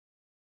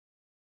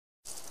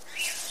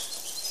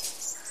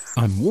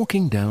I'm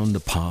walking down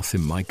the path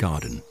in my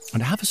garden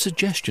and I have a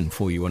suggestion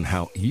for you on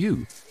how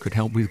you could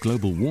help with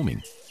global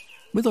warming.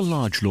 With a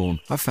large lawn,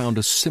 I found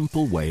a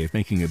simple way of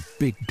making a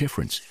big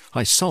difference.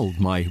 I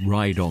sold my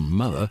ride-on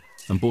mower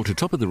and bought a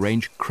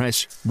top-of-the-range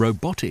Cress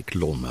robotic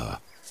lawnmower.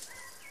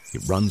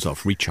 It runs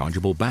off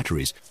rechargeable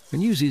batteries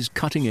and uses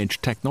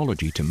cutting-edge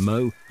technology to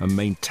mow and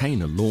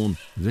maintain a lawn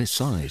this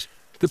size.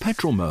 The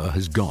petrol mower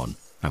has gone,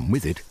 and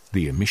with it,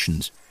 the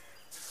emissions.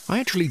 I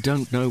actually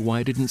don't know why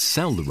I didn't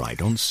sell the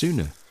ride-on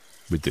sooner.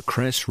 With the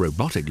Cress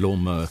robotic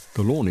lawnmower,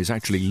 the lawn is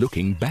actually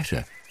looking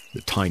better.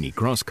 The tiny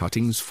grass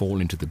cuttings fall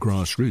into the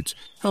grass roots,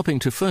 helping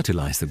to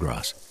fertilize the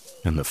grass.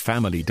 And the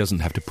family doesn't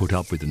have to put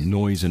up with the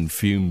noise and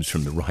fumes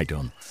from the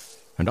ride-on.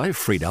 And I've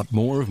freed up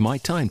more of my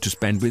time to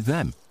spend with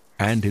them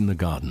and in the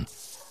garden.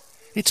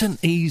 It's an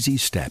easy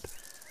step,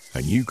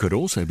 and you could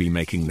also be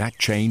making that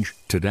change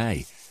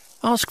today.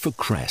 Ask for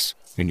Cress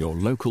in your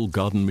local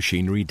garden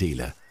machinery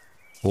dealer,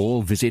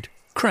 or visit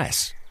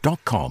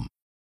cress.com.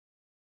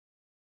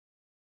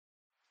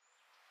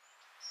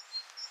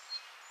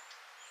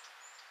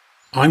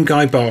 I'm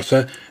Guy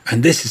Barter,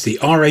 and this is the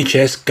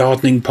RHS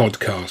Gardening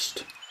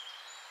Podcast.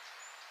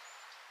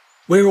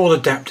 We're all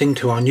adapting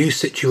to our new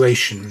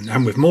situation,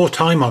 and with more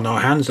time on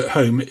our hands at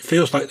home, it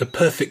feels like the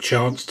perfect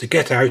chance to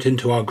get out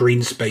into our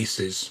green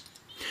spaces.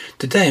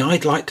 Today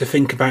I'd like to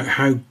think about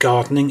how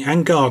gardening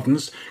and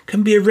gardens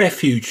can be a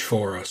refuge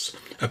for us,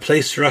 a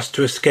place for us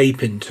to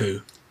escape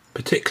into,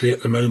 particularly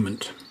at the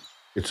moment.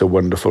 It's a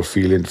wonderful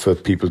feeling for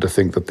people to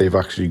think that they've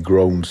actually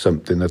grown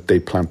something that they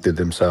planted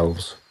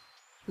themselves.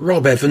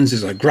 Rob Evans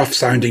is a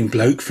gruff-sounding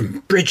bloke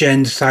from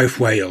Bridgend, South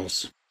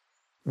Wales.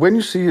 When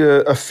you see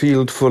a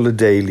field full of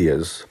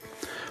dahlias,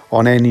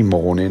 on any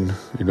morning,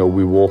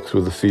 we walk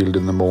through the field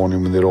in the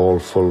morning when they're all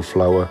full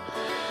flower,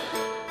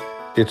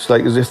 it's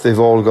like as if they've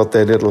all got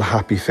their little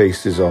happy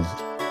faces on.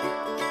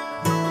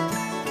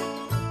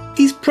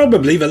 He's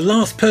probably the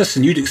last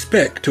person you'd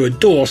expect to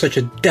adore such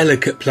a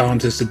delicate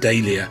plant as the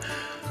dahlia,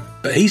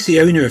 but he's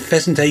the owner of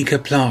Pheasant Acre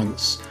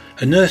Plants,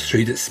 a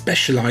nursery that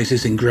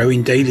specialises in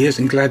growing dahlias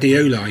and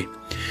gladioli.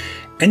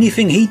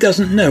 Anything he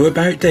doesn't know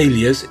about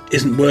dahlias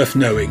isn't worth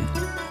knowing.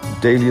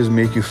 Dahlias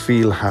make you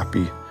feel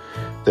happy.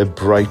 They're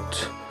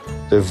bright,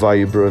 they're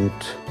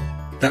vibrant.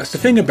 That's the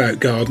thing about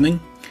gardening.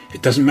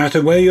 It doesn't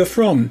matter where you're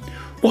from,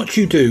 what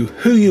you do,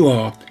 who you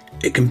are,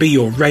 it can be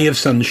your ray of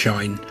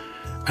sunshine.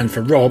 And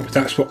for Rob,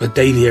 that's what the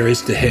dahlia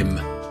is to him.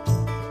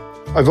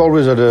 I've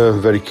always had a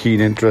very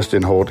keen interest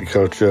in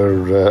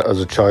horticulture.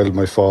 As a child,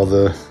 my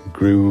father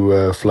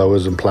grew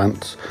flowers and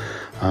plants,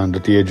 and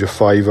at the age of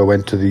 5 I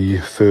went to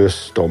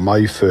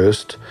my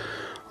first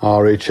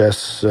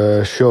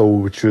RHS show,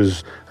 which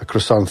was a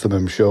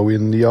chrysanthemum show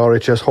in the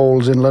RHS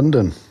halls in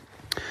London.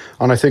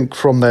 And I think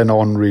from then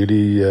on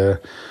really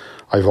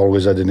I've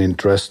always had an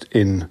interest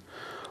in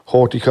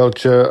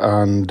horticulture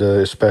and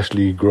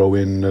especially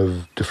growing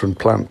of different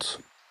plants.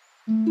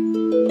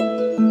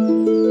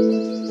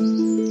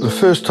 The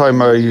first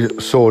time I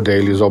saw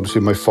dahlias,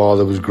 obviously my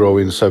father was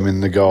growing some in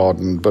the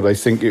garden, but I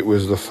think it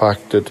was the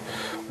fact that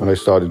when I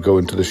started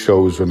going to the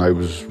shows when I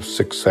was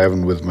 6,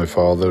 7 with my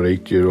father,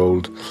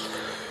 8-year-old,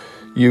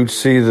 you'd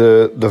see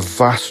the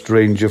vast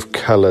range of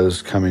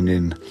colours coming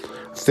in.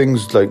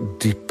 Things like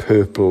deep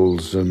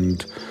purples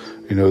and,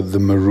 the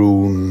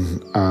maroon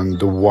and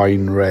the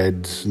wine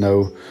reds.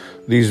 Now,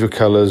 these were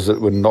colours that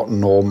were not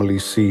normally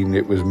seen.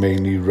 It was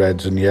mainly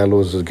reds and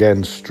yellows,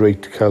 again,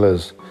 straight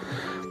colours.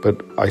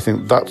 But I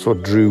think that's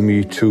what drew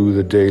me to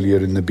the dahlia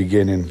in the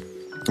beginning,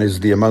 is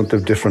the amount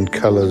of different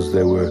colours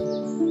there were.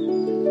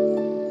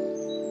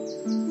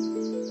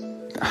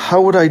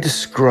 How would I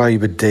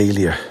describe a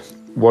dahlia?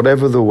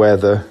 Whatever the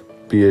weather,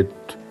 be it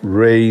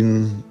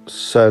rain,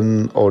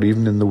 sun, or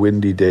even in the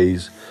windy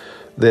days,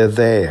 they're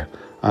there,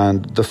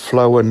 and the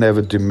flower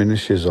never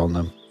diminishes on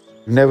them.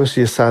 You never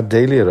see a sad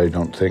dahlia, I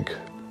don't think.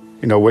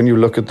 When you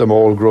look at them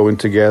all growing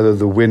together,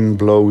 the wind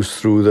blows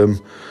through them.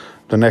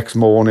 The next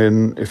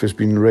morning, if it's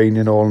been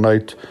raining all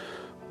night,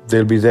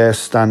 they'll be there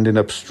standing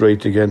up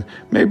straight again.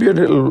 Maybe a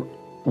little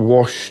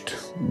washed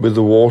with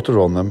the water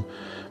on them,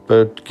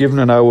 but given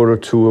an hour or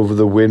two over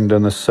the wind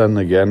and the sun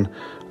again,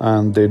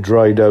 and they're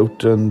dried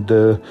out and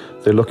they're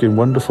looking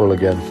wonderful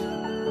again.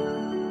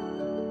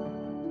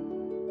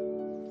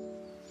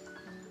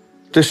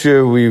 This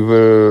year we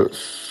were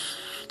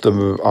the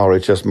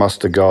RHS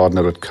Master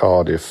Gardener at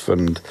Cardiff,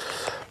 and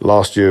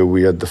last year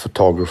we had the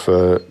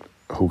photographer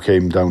who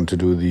came down to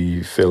do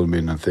the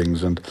filming and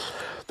things, and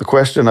the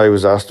question I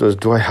was asked was,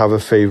 do I have a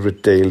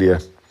favourite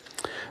dahlia?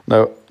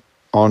 Now,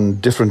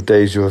 on different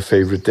days you have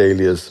favourite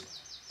dahlias,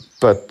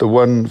 but the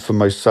one for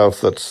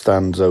myself that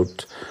stands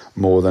out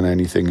more than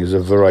anything is a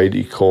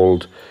variety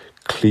called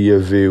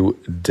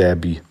Clearview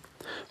Debbie.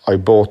 I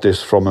bought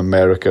this from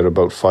America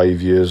about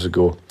 5 years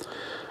ago,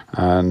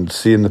 and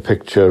seeing the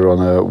picture on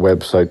a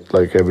website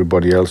like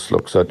everybody else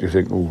looks at, you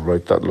think, oh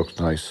right, that looks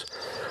nice.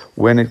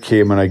 When it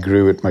came and I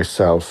grew it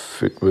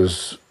myself, it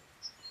was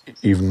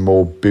even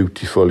more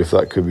beautiful, if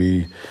that could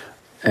be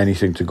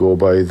anything to go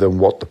by, than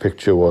what the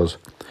picture was.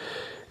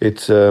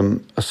 It's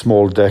a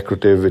small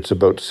decorative. It's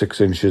about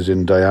 6 inches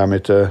in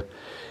diameter.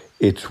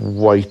 It's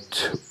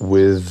white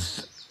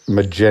with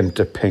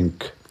magenta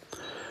pink.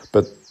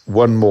 But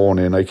one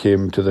morning I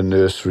came to the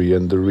nursery,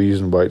 and the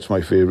reason why it's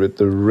my favourite,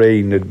 the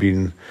rain had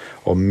been,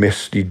 or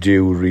misty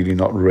dew, really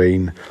not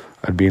rain,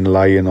 had been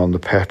lying on the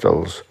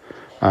petals.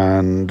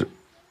 And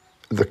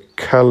the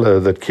colour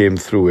that came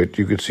through it,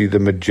 you could see the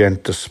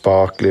magenta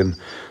sparkling,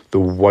 the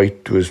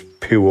white was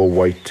pure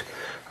white.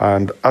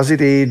 And as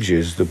it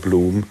ages, the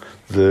bloom,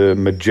 the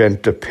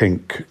magenta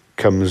pink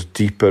comes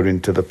deeper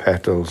into the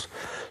petals.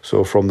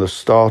 So from the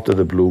start of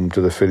the bloom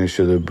to the finish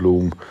of the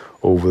bloom,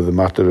 over the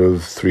matter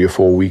of 3 or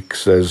 4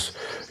 weeks, there's,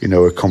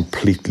 a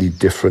completely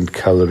different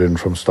colouring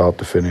from start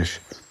to finish.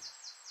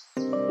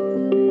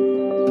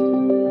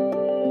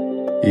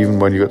 Even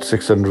when you got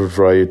 600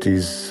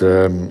 varieties,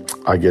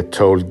 I get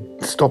told,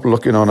 stop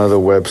looking on other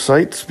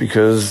websites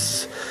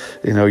because,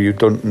 you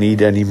don't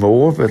need any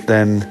more. But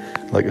then,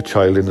 like a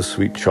child in a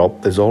sweet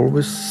shop, there's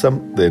always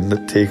something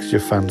that takes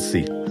your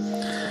fancy.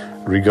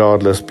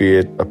 Regardless, be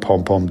it a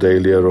pom-pom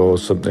dahlia or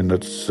something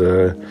that's,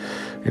 a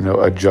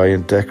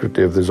giant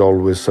decorative, there's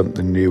always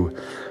something new.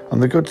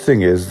 And the good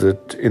thing is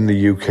that in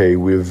the UK,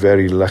 we're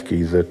very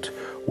lucky that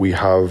we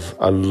have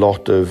a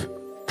lot of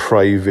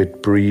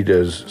private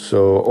breeders.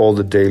 So all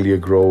the dahlia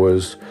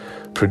growers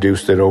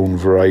produce their own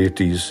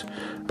varieties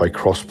by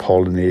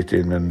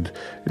cross-pollinating, and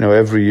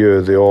every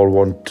year they all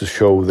want to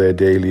show their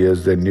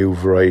dahlias, their new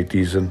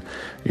varieties. And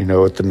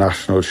at the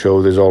national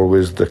show there's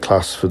always the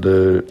class for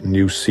the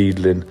new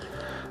seedling,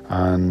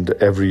 and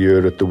every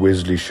year at the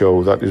Wisley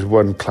show, that is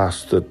one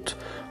class that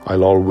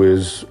I'll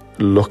always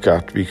look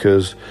at,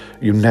 because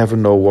you never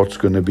know what's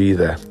going to be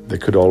there. There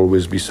could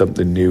always be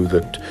something new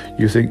that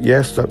you think,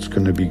 yes, that's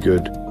going to be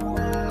good.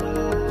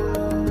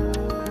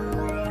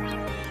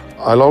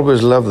 I'll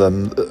always love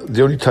them.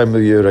 The only time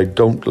of the year I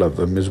don't love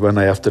them is when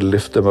I have to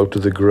lift them out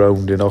of the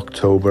ground in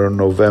October and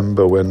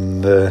November,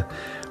 when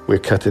we're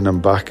cutting them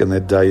back and they're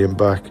dying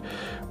back.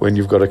 When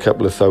you've got a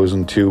couple of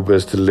thousand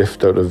tubers to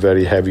lift out of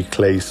very heavy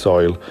clay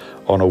soil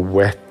on a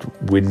wet,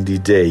 windy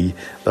day,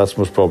 that's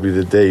most probably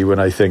the day when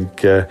I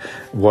think,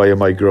 why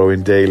am I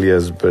growing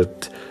dahlias?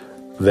 But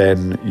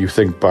then you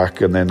think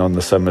back, and then on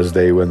the summer's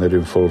day when they're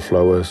in full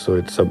flower, so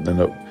it's something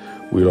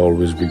that we'll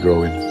always be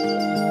growing.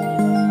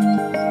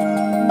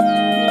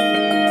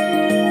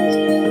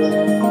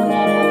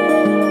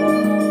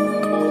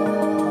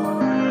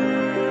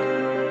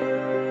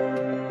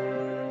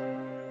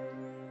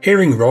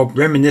 Hearing Rob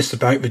reminisce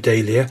about the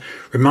dahlia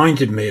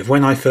reminded me of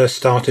when I first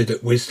started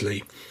at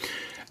Wisley.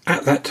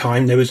 At that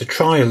time there was a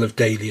trial of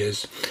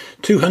dahlias,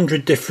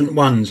 200 different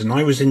ones, and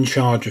I was in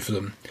charge of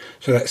them.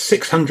 So that's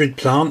 600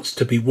 plants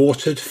to be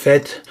watered,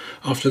 fed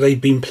after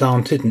they'd been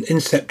planted, and in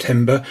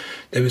September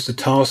there was the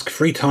task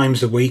 3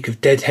 times a week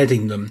of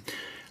deadheading them.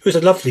 It was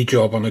a lovely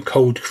job on a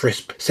cold,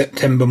 crisp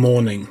September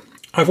morning.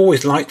 I've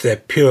always liked their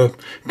pure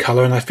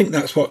colour, and I think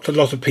that's what a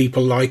lot of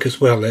people like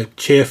as well. They're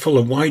cheerful,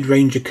 a wide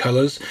range of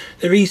colours,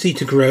 they're easy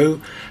to grow,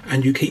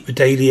 and you keep the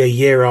dahlia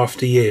year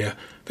after year.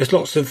 There's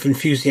lots of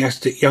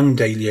enthusiastic young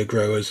dahlia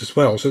growers as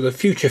well, so the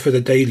future for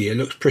the dahlia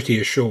looks pretty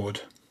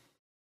assured.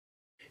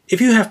 If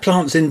you have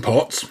plants in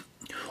pots,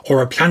 or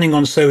are planning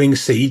on sowing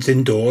seeds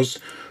indoors,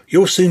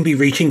 you'll soon be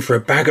reaching for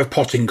a bag of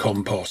potting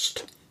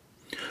compost.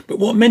 But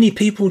what many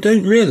people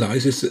don't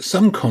realise is that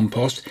some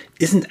compost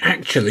isn't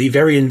actually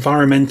very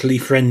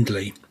environmentally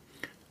friendly.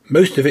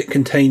 Most of it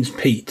contains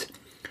peat,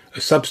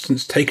 a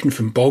substance taken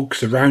from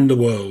bogs around the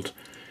world.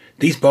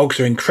 These bogs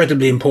are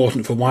incredibly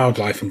important for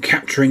wildlife and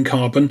capturing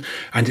carbon,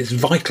 and it's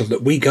vital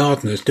that we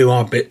gardeners do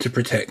our bit to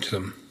protect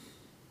them.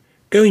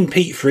 Going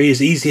peat-free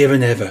is easier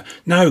than ever.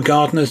 Now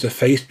gardeners are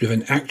faced with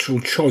an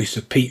actual choice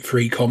of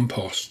peat-free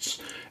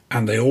composts,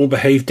 and they all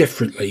behave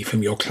differently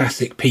from your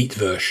classic peat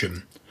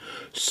version.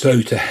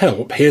 So to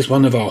help, here's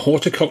one of our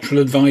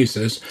horticultural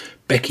advisors,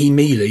 Becky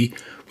Mealy,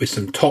 with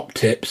some top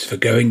tips for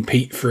going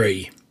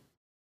peat-free.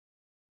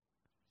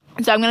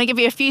 So I'm going to give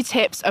you a few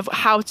tips of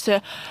how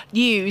to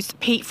use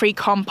peat-free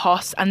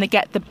compost and to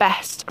get the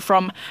best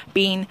from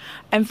being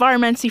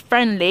environmentally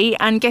friendly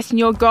and getting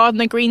your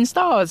gardener green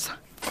stars.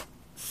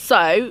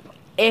 So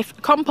if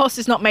compost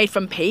is not made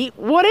from peat,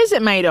 what is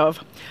it made of?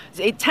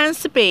 It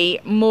tends to be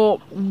more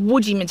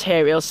woody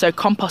materials, so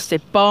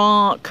composted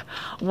bark,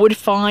 wood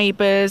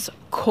fibres,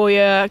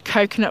 coir,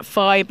 coconut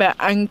fibre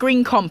and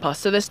green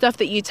compost. So the stuff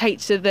that you take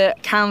to the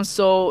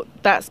council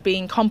that's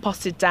been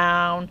composted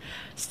down,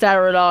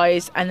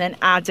 sterilised and then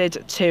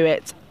added to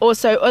it.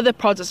 Also other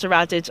products are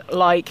added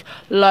like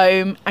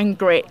loam and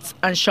grit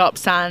and sharp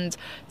sand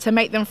to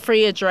make them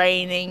freer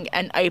draining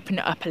and open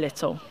it up a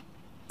little.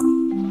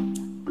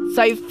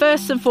 So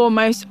first and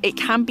foremost, it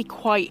can be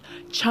quite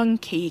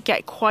chunky,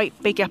 get quite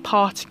bigger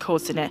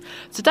particles in it.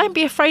 So don't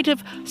be afraid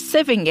of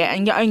sieving it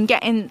and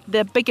getting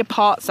the bigger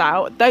parts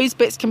out. Those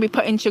bits can be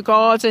put into your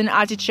garden,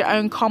 added to your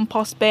own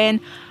compost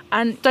bin,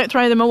 and don't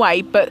throw them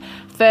away. But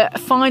for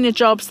finer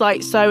jobs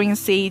like sowing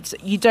seeds,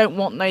 you don't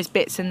want those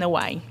bits in the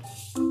way.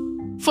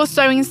 For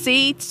sowing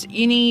seeds,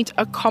 you need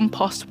a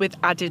compost with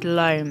added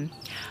loam.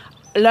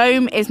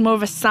 Loam is more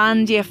of a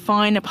sandier,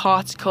 finer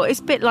particle. It's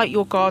a bit like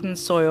your garden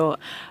soil.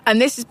 And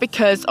this is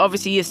because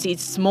obviously your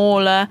seed's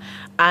smaller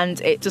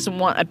and it doesn't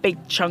want a big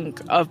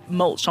chunk of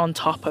mulch on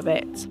top of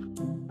it.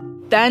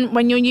 Then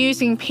when you're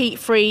using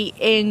peat-free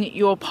in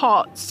your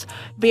pots,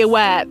 be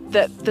aware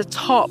that the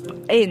top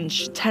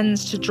inch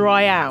tends to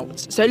dry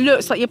out. So it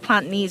looks like your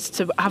plant needs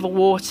to have a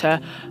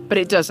water, but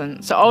it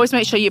doesn't. So always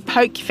make sure you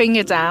poke your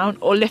finger down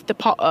or lift the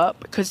pot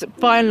up, because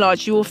by and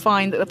large you will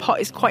find that the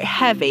pot is quite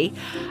heavy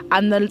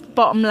and the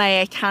bottom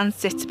layer can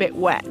sit a bit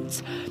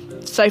wet.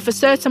 So for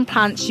certain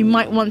plants you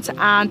might want to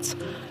add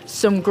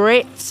some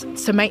grit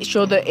to make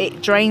sure that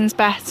it drains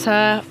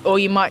better, or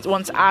you might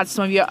want to add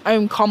some of your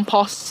own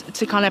compost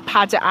to kind of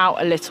pad it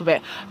out a little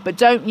bit. But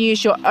don't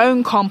use your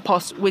own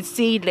compost with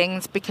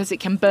seedlings because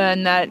it can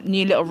burn their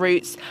new little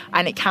roots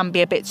and it can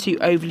be a bit too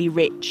overly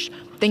rich.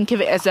 Think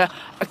of it as a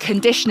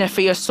conditioner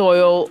for your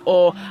soil,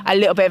 or a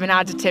little bit of an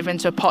additive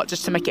into a pot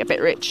just to make it a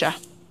bit richer.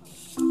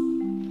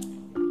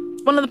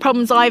 One of the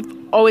problems I've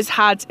always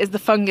had is the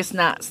fungus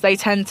gnats. They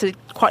tend to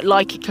quite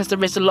like it because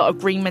there is a lot of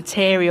green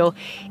material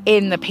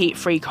in the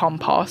peat-free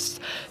compost.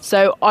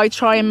 So I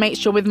try and make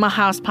sure with my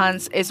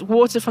houseplants it's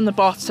water from the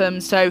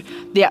bottom so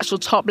the actual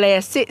top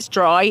layer sits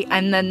dry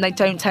and then they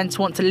don't tend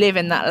to want to live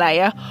in that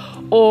layer,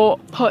 or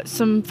put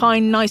some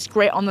fine nice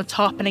grit on the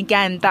top, and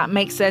again that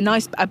makes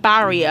a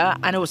barrier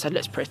and also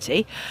looks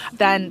pretty.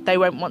 Then they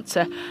won't want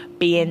to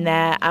be in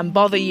there and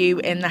bother you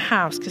in the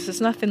house, because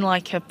there's nothing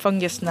like a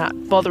fungus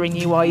gnat bothering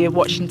you while you're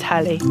watching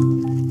telly.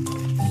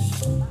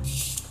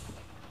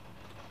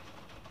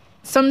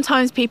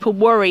 Sometimes people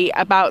worry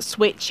about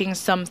switching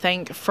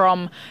something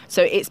from,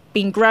 so it's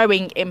been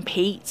growing in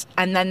peat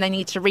and then they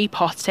need to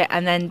repot it,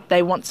 and then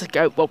they want to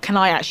go, well, can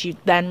I actually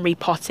then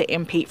repot it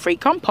in peat-free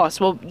compost?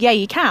 Well, yeah,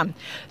 you can.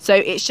 So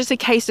it's just a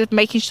case of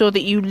making sure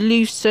that you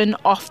loosen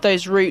off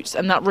those roots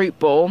and that root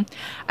ball,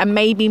 and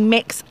maybe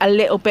mix a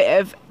little bit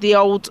of the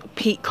old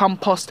peat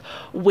compost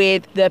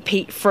with the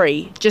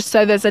peat-free, just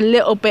so there's a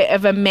little bit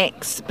of a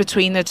mix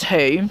between the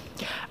two.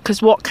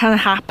 Because what can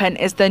happen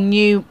is the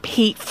new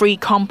peat-free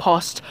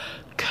compost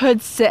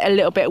could sit a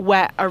little bit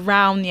wet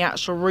around the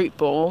actual root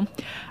ball.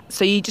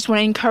 So you just want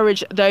to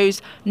encourage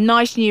those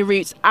nice new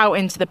roots out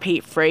into the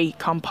peat-free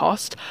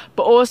compost,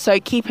 but also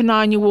keep an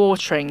eye on your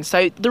watering.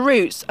 So the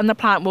roots and the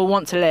plant will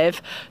want to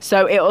live,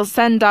 so it will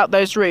send out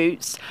those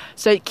roots.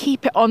 So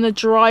keep it on the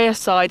drier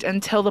side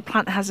until the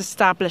plant has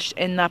established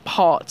in their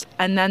pot,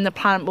 and then the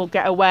plant will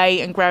get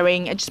away and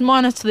growing, and just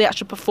monitor the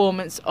actual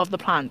performance of the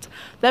plant.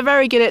 They're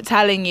very good at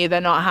telling you they're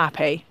not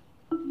happy.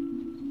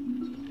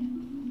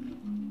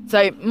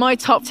 So my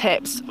top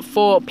tips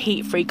for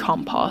peat-free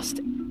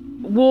compost.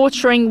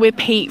 Watering with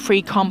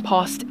peat-free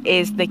compost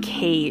is the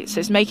key. So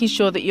it's making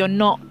sure that you're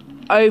not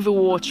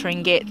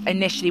over-watering it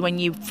initially when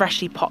you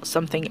freshly pot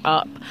something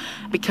up,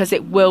 because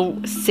it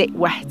will sit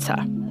wetter.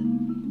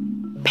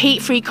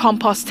 Peat-free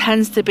compost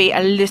tends to be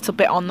a little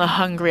bit on the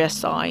hungrier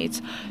side.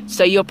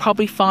 So you'll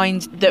probably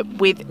find that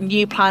with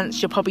new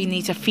plants, you'll probably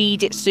need to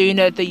feed it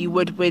sooner than you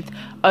would with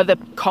other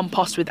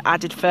compost with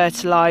added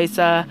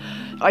fertiliser.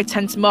 I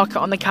tend to mark it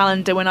on the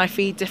calendar when I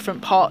feed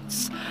different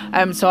pots,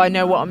 so I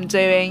know what I'm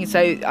doing.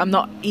 So I'm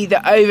not either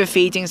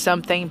overfeeding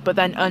something but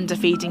then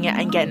underfeeding it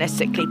and getting a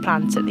sickly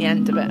plant at the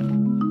end of it.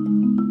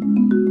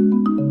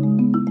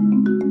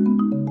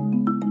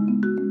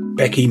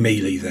 Becky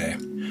Mealy there.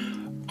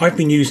 I've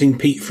been using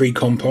peat-free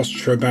compost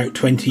for about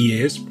 20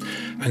 years,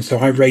 and so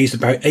I raise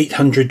about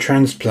 800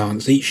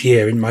 transplants each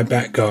year in my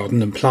back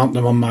garden and plant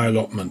them on my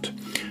allotment.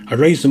 I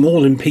raise them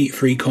all in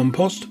peat-free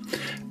compost,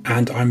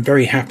 and I'm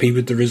very happy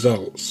with the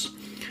results.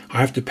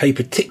 I have to pay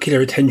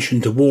particular attention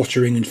to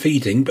watering and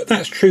feeding, but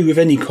that's true with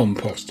any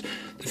compost.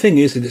 The thing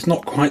is that it's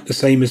not quite the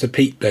same as a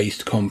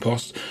peat-based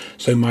compost,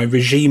 so my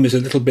regime is a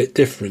little bit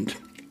different.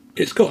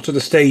 It's got to the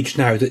stage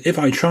now that if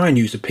I try and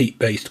use a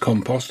peat-based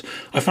compost,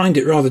 I find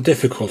it rather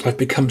difficult. I've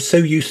become so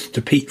used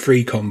to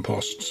peat-free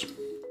composts.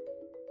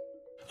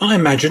 I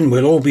imagine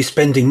we'll all be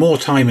spending more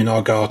time in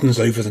our gardens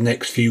over the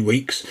next few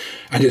weeks,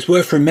 and it's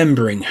worth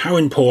remembering how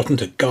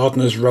important a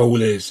gardener's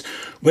role is.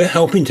 We're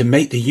helping to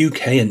make the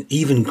UK an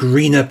even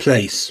greener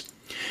place.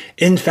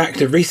 In fact,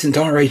 a recent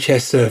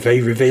RHS survey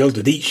revealed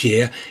that each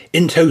year,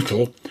 in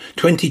total,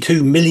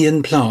 22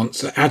 million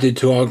plants are added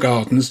to our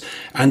gardens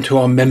and to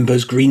our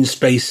members' green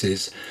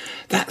spaces.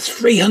 That's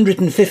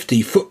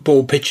 350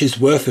 football pitches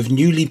worth of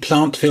newly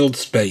plant-filled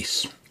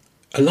space.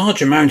 A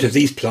large amount of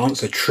these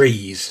plants are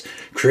trees,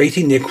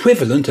 creating the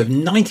equivalent of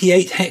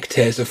 98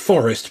 hectares of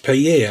forest per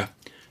year.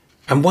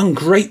 And one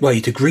great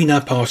way to green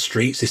up our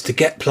streets is to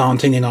get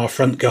planting in our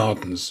front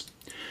gardens.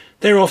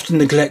 They're often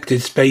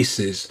neglected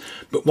spaces,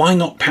 but why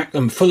not pack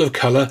them full of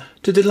colour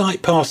to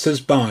delight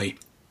passers-by?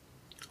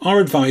 Our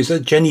advisor,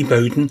 Jenny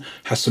Bowden,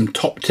 has some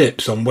top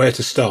tips on where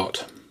to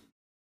start.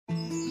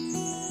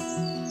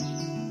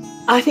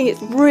 I think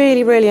it's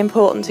really, really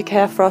important to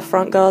care for our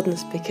front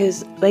gardens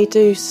because they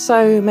do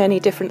so many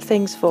different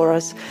things for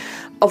us.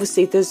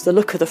 Obviously, there's the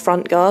look of the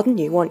front garden.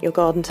 You want your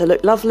garden to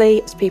look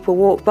lovely as people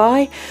walk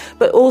by,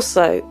 but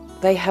also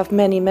they have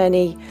many,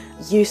 many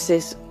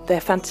uses They're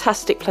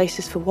fantastic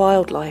places for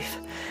wildlife,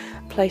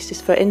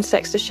 places for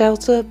insects to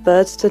shelter,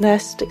 birds to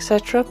nest,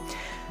 etc.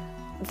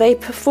 They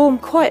perform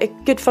quite a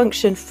good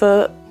function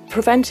for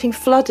preventing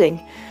flooding.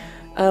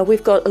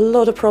 We've got a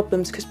lot of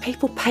problems because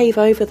people pave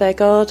over their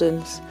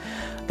gardens.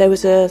 There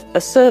was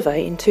a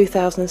survey in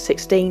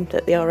 2016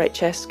 that the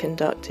RHS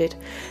conducted,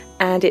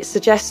 and it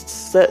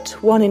suggests that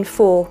 1 in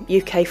 4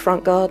 UK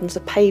front gardens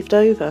are paved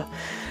over,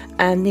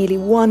 and nearly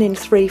 1 in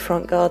 3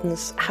 front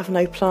gardens have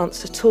no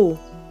plants at all.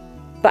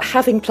 But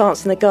having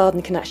plants in the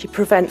garden can actually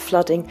prevent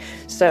flooding,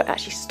 so it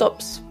actually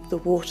stops the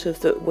water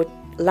that would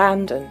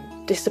land and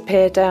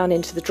disappear down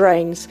into the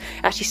drains,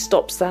 actually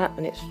stops that,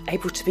 and it's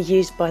able to be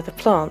used by the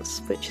plants,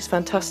 which is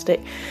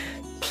fantastic.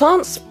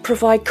 Plants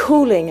provide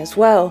cooling as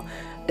well,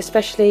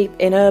 especially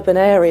in urban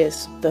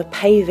areas. The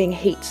paving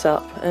heats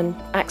up and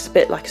acts a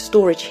bit like a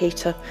storage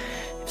heater.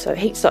 So it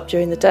heats up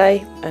during the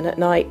day, and at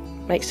night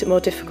makes it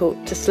more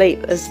difficult to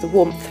sleep as the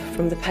warmth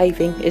from the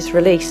paving is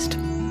released.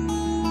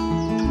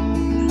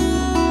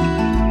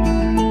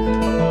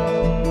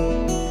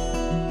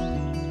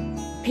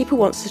 People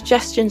want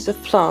suggestions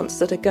of plants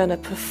that are going to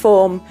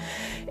perform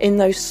in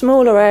those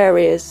smaller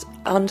areas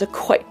under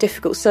quite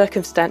difficult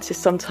circumstances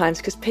sometimes,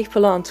 because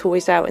people aren't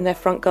always out in their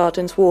front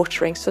gardens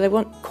watering, so they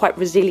want quite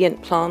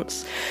resilient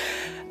plants.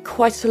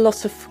 Quite a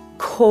lot of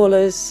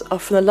callers are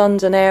from the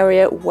London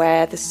area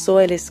where the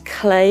soil is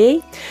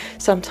clayey.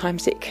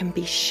 Sometimes it can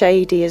be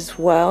shady as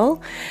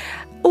well.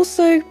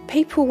 Also,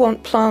 people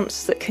want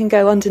plants that can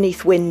go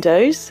underneath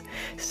windows.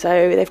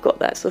 So they've got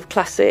that sort of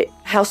classic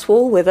house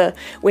wall with a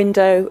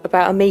window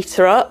about 1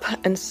 metre up.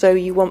 And so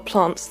you want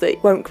plants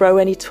that won't grow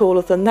any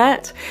taller than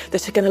that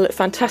are going to look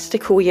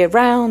fantastic all year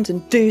round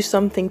and do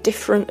something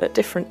different at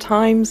different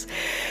times.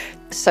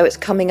 So it's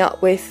coming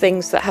up with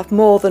things that have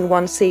more than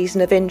one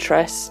season of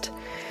interest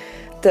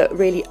that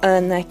really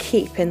earn their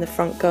keep in the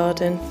front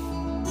garden.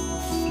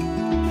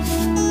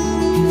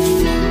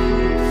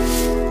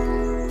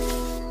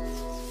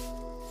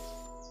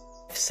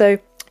 So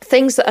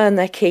things that earn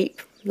their keep: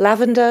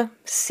 lavender,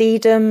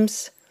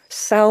 sedums,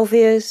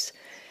 salvias,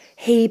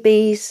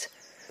 hebes,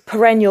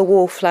 perennial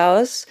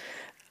wallflowers.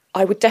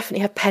 I would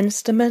definitely have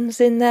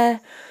penstemons in there,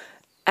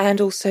 and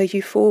also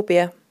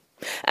euphorbia.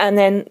 And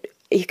then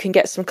you can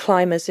get some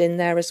climbers in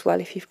there as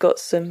well if you've got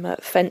some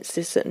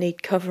fences that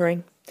need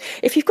covering.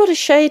 If you've got a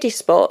shady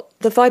spot,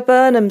 the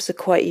viburnums are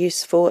quite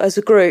useful as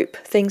a group.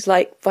 Things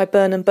like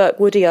Viburnum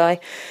burkewoodii.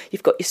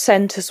 You've got your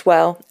scent as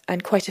well,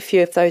 and quite a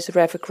few of those are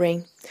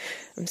evergreen.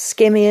 And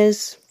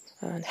skimmias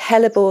and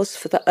hellebores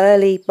for the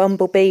early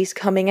bumblebees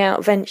coming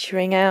out,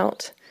 venturing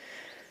out.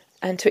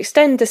 And to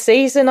extend the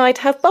season, I'd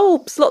have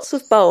bulbs, lots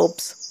of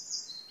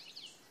bulbs.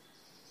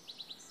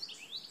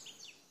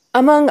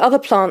 Among other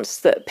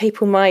plants that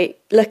people might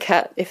look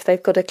at if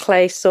they've got a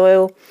clay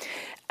soil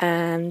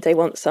and they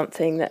want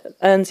something that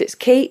earns its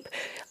keep,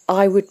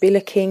 I would be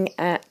looking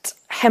at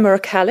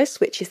Hemerocalis,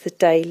 which is the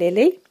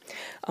daylily.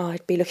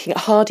 I'd be looking at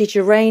hardy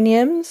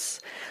geraniums.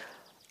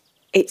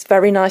 It's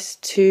very nice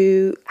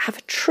to have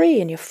a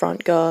tree in your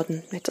front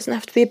garden. It doesn't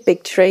have to be a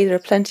big tree. There are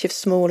plenty of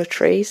smaller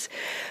trees.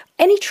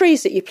 Any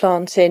trees that you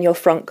plant in your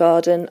front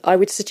garden, I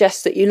would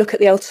suggest that you look at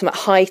the ultimate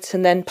height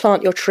and then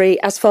plant your tree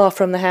as far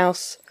from the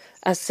house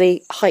as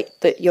the height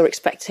that you're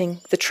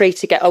expecting the tree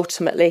to get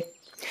ultimately.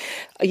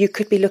 You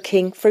could be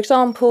looking, for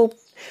example,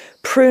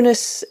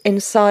 Prunus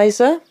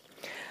incisor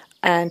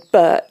and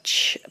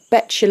birch.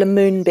 Betula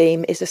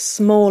moonbeam is a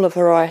smaller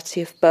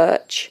variety of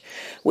birch,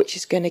 which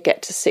is going to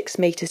get to 6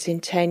 metres in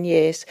 10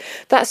 years.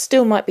 That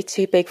still might be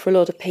too big for a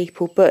lot of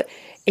people, but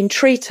in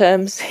tree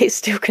terms, it's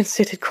still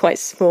considered quite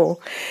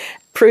small.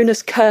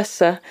 Prunus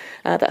cursa,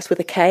 that's with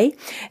a K,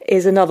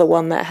 is another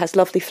one that has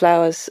lovely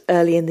flowers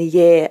early in the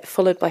year,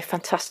 followed by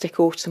fantastic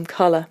autumn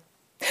colour.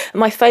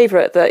 My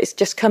favourite that is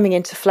just coming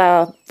into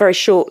flower very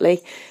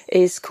shortly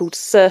is called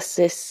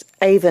Cercis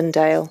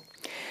Avondale,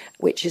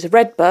 which is a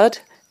red bud,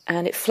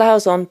 and it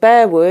flowers on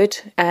bare wood,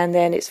 and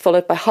then it's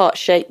followed by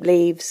heart-shaped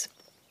leaves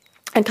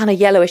and kind of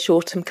yellowish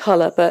autumn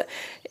colour, but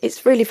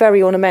it's really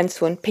very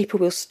ornamental, and people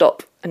will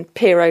stop and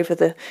peer over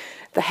the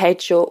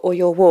hedge or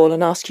your wall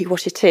and ask you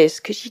what it is,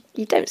 because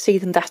you don't see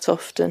them that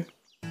often.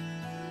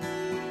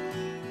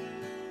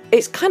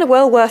 It's kind of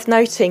well worth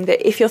noting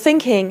that if you're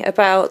thinking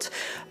about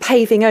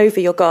paving over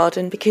your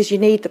garden because you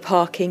need the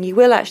parking, you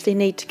will actually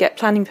need to get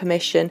planning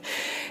permission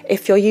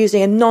if you're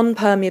using a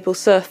non-permeable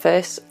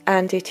surface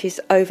and it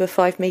is over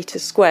 5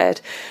 metres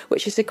squared,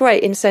 which is a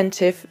great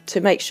incentive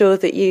to make sure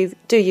that you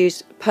do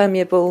use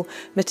permeable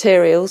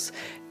materials.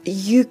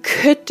 You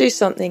could do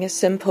something as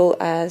simple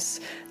as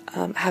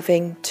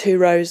having 2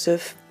 rows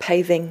of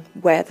paving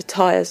where the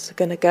tyres are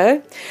going to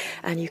go,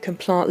 and you can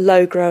plant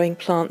low-growing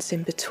plants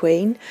in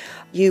between.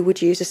 You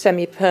would use a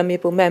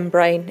semi-permeable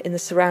membrane in the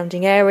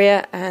surrounding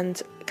area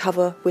and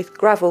cover with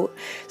gravel.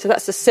 So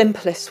that's the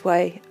simplest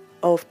way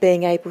of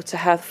being able to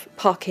have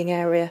parking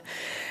area,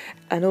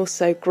 and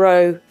also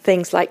grow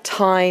things like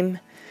thyme,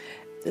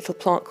 a little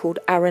plant called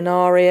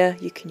arenaria.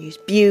 You can use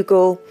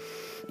bugle.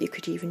 You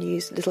could even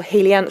use little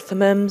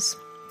helianthemums.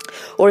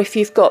 Or if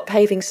you've got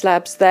paving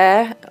slabs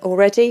there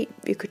already,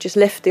 you could just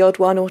lift the odd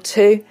one or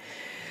two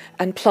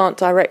and plant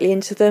directly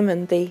into them,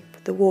 and the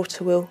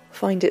water will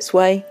find its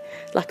way,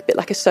 a bit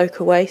like a soak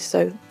away,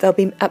 so there'll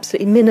be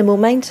absolutely minimal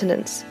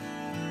maintenance.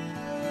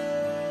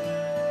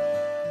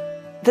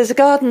 There's a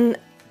garden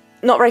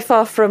not very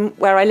far from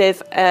where I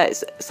live.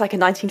 It's like a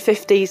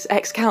 1950s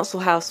ex-council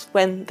house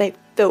when they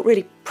built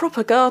really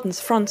proper gardens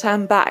front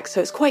and back,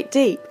 so it's quite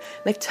deep.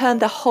 They've turned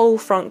their whole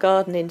front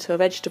garden into a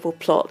vegetable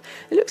plot.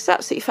 It looks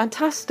absolutely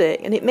fantastic,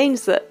 and it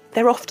means that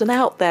they're often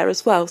out there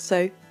as well,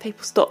 so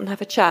people stop and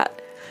have a chat.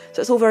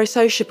 So it's all very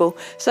sociable.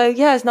 So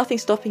yeah, there's nothing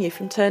stopping you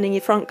from turning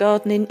your front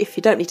garden in, if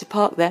you don't need to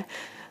park there,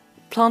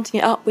 planting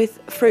it up with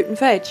fruit and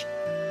veg.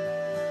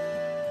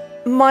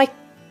 My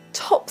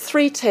top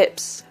 3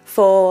 tips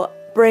for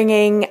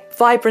bringing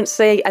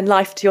vibrancy and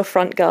life to your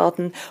front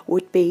garden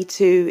would be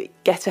to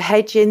get a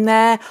hedge in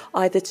there,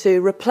 either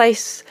to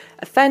replace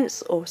a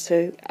fence or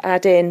to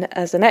add in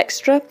as an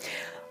extra.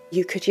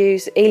 You could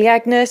use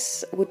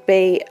Elaeagnus, would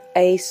be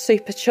a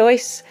super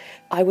choice.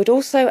 I would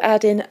also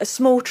add in a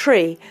small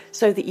tree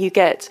so that you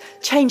get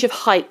change of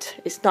height.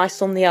 It's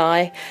nice on the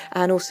eye,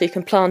 and also you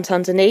can plant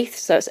underneath,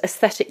 so it's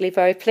aesthetically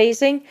very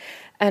pleasing.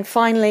 And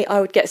finally, I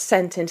would get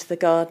scent into the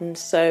garden.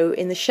 So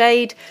in the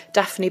shade,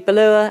 Daphne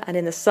Bellua, and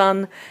in the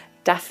sun,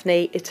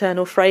 Daphne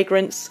Eternal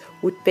Fragrance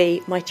would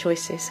be my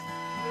choices.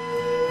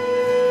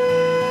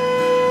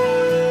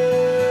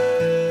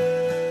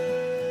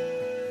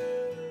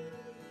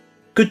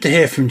 Good to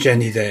hear from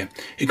Jenny there.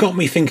 It got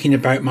me thinking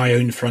about my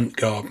own front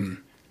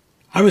garden.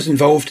 I was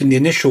involved in the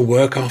initial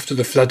work after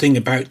the flooding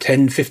about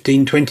 10,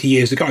 15, 20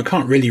 years ago. I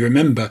can't really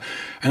remember.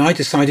 And I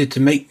decided to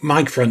make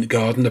my front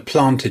garden a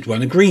planted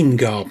one, a green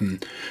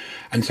garden.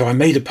 And so I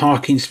made a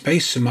parking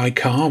space for my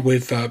car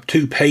with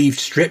 2 paved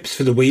strips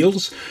for the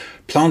wheels,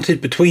 planted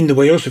between the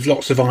wheels with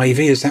lots of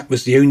ivy, as that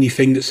was the only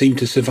thing that seemed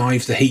to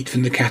survive the heat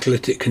from the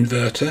catalytic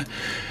converter.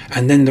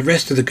 And then the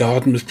rest of the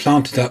garden was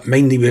planted up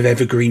mainly with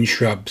evergreen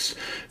shrubs,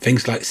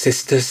 things like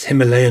cistus,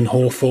 Himalayan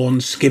hawthorn,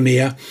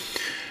 skimmia,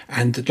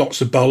 and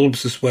lots of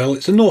bulbs as well.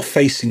 It's a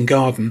north-facing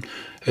garden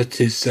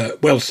that is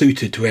well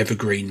suited to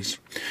evergreens.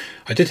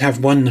 I did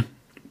have one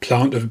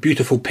plant of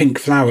beautiful pink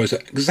flowers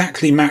that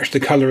exactly matched the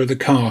colour of the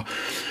car,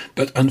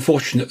 but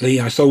unfortunately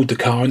I sold the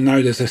car and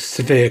now there's a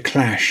severe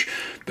clash,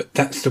 but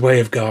that's the way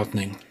of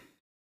gardening.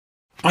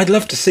 I'd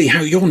love to see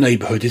how your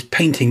neighbourhood is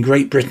painting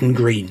Great Britain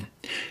green.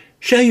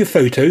 Share your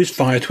photos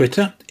via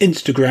Twitter,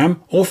 Instagram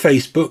or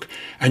Facebook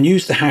and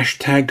use the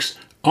hashtags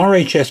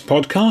RHS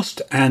Podcast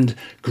and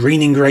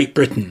Greening Great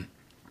Britain.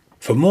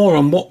 For more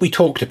on what we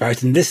talked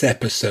about in this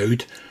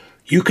episode,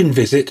 you can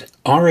visit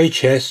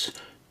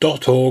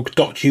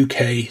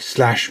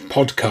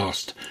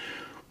rhs.org.uk/podcast,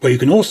 where you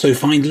can also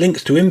find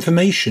links to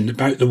information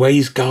about the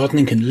ways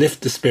gardening can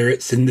lift the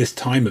spirits in this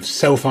time of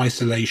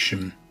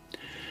self-isolation.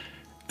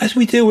 As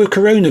we deal with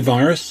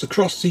coronavirus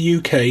across the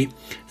UK,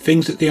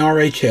 things at the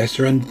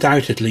RHS are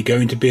undoubtedly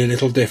going to be a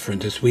little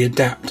different as we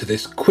adapt to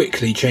this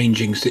quickly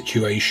changing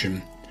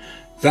situation.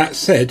 That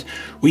said,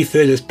 we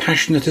feel as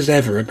passionate as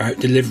ever about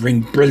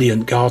delivering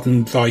brilliant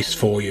garden advice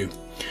for you,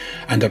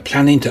 and are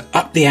planning to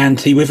up the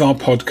ante with our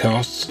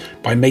podcasts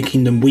by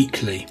making them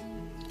weekly.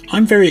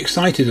 I'm very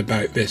excited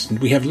about this and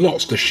we have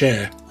lots to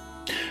share.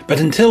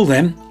 But until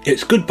then,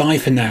 it's goodbye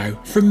for now.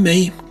 From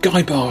me,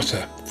 Guy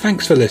Barter.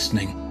 Thanks for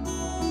listening.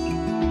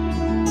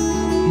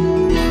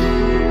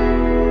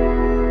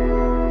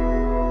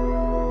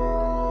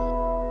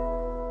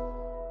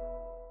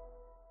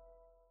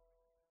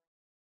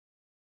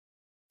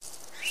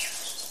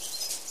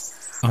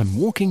 I'm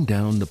walking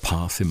down the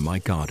path in my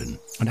garden,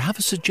 and I have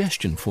a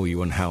suggestion for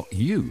you on how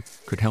you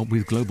could help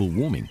with global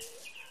warming.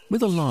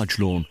 With a large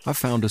lawn, I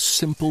found a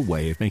simple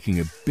way of making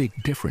a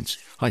big difference.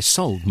 I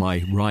sold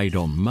my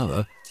ride-on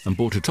mower and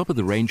bought a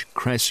top-of-the-range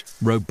Cress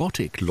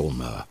robotic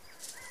lawnmower.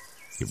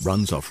 It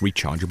runs off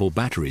rechargeable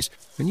batteries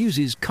and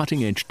uses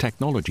cutting-edge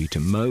technology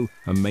to mow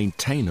and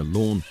maintain a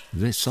lawn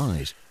this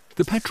size.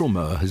 The petrol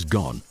mower has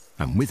gone,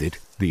 and with it,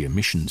 the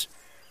emissions.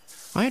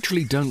 I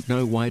actually don't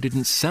know why I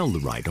didn't sell the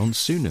ride-on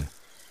sooner.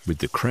 With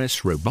the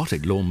Cress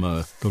robotic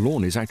lawnmower, the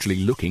lawn is actually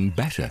looking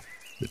better.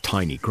 The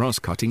tiny grass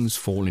cuttings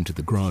fall into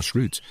the grass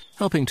roots,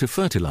 helping to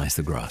fertilize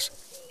the grass.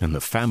 And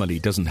the family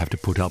doesn't have to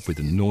put up with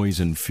the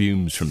noise and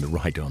fumes from the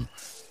ride-on.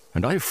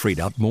 And I've freed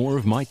up more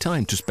of my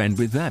time to spend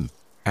with them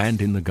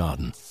and in the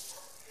garden.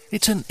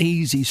 It's an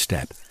easy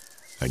step,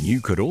 and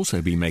you could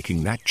also be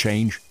making that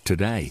change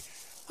today.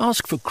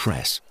 Ask for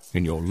Cress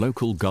in your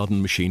local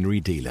garden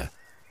machinery dealer,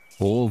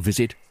 or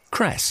visit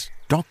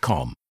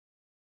cress.com.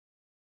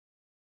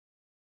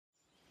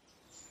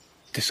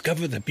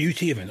 Discover the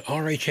beauty of an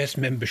RHS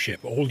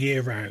membership all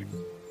year round.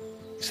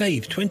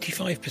 Save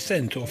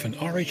 25% off an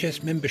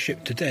RHS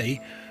membership today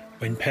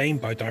when paying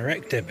by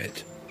direct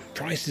debit.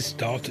 Prices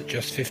start at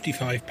just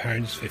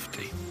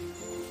 £55.50.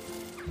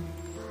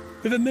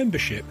 With a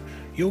membership,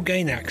 you'll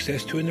gain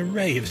access to an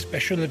array of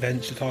special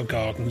events at our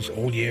gardens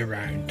all year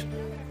round.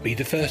 Be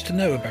the first to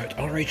know about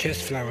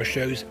RHS flower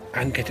shows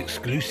and get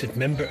exclusive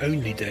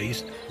member-only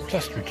days,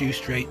 plus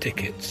reduced rate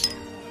tickets.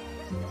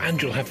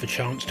 And you'll have the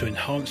chance to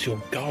enhance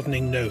your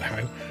gardening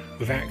know-how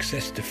with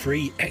access to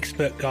free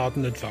expert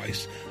garden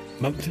advice,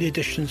 monthly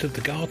editions of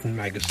the Garden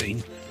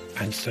magazine,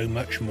 and so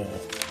much more.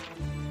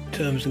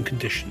 Terms and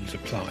conditions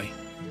apply.